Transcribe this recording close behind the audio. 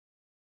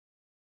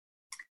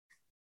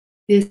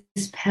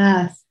This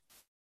path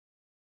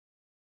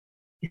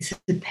is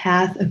the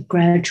path of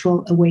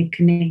gradual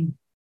awakening.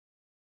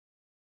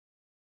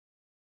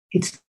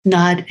 It's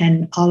not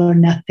an all or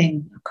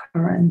nothing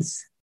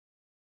occurrence,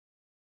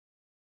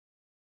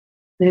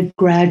 but a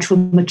gradual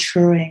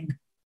maturing,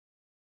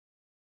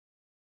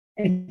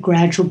 a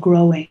gradual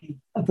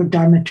growing of our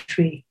Dharma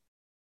tree.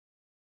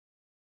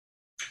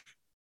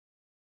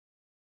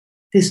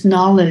 This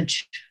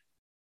knowledge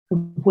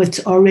of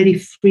what's already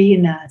free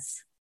in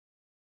us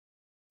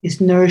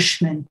is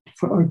nourishment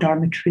for our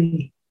Dharma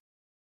tree.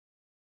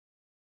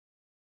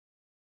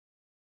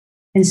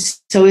 And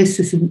so is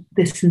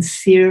this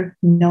sincere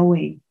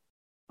knowing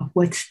of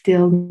what's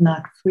still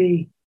not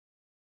free.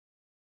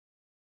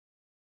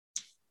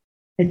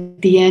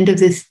 At the end of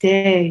this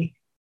day,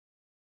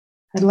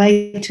 I'd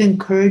like to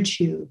encourage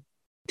you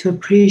to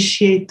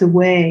appreciate the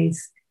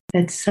ways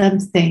that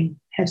something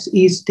has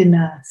eased in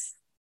us,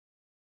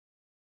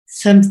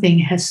 something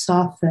has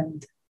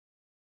softened,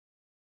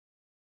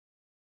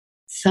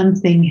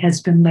 something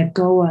has been let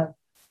go of.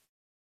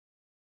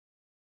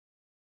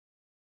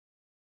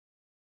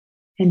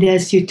 And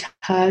as you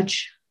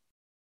touch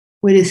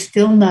what is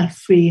still not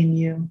free in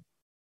you,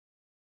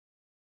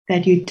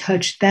 that you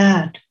touch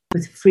that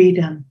with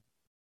freedom.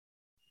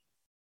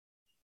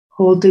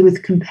 Hold it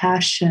with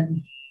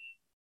compassion.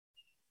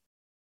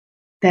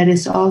 That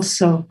is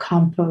also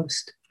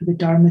compost for the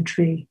Dharma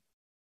tree.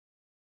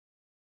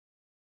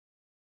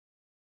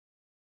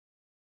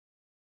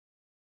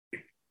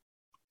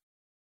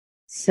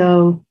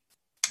 So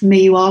may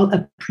you all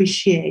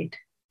appreciate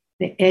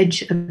the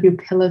edge of your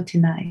pillow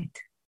tonight,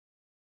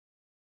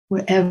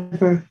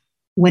 whenever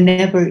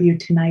your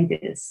tonight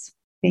is.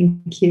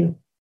 Thank you.